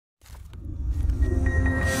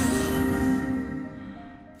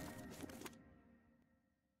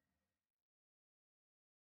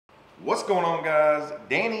What's going on, guys?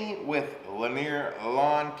 Danny with Lanier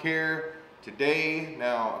Lawn Care. Today,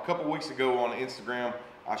 now a couple weeks ago on Instagram,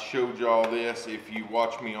 I showed y'all this if you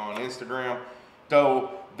watch me on Instagram. So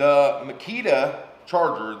the Makita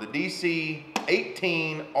charger, the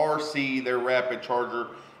DC18RC, their rapid charger,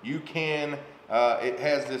 you can, it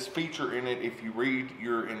has this feature in it. If you read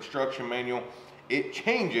your instruction manual, it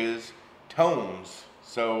changes tones.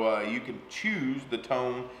 So you can choose the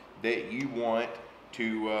tone that you want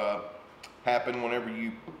to happen whenever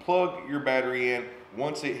you plug your battery in.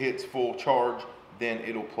 Once it hits full charge, then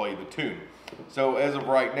it'll play the tune. So as of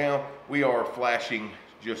right now, we are flashing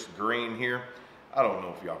just green here. I don't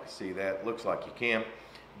know if y'all can see that. Looks like you can.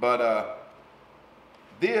 But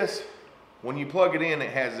this, when you plug it in, it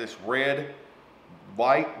has this red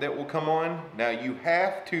light that will come on. Now you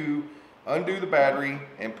have to undo the battery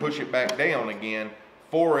and push it back down again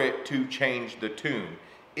for it to change the tune.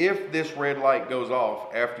 If this red light goes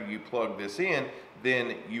off after you plug this in,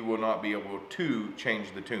 then you will not be able to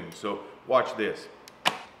change the tune. So watch this.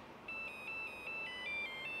 You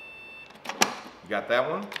got that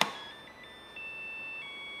one?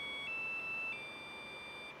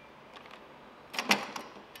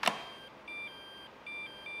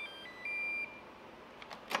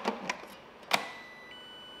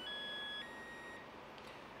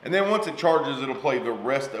 And then once it charges, it'll play the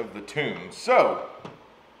rest of the tune. So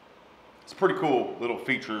it's a pretty cool little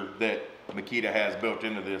feature that Makita has built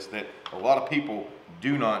into this that a lot of people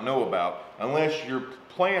do not know about unless you're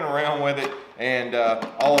playing around with it and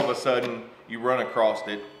all of a sudden you run across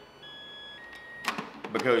it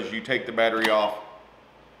because you take the battery off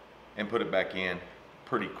and put it back in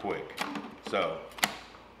pretty quick. So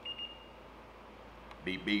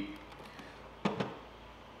beep beep.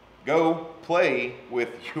 Go play with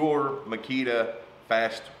your Makita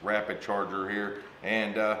fast rapid charger here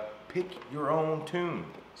and pick your own tune.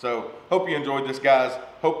 So hope you enjoyed this, guys.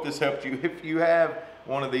 Hope this helped you if you have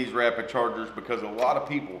one of these rapid chargers, because a lot of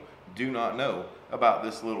people do not know about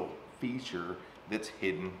this little feature that's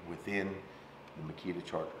hidden within the Makita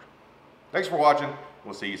charger. Thanks for watching.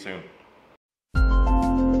 We'll see you soon.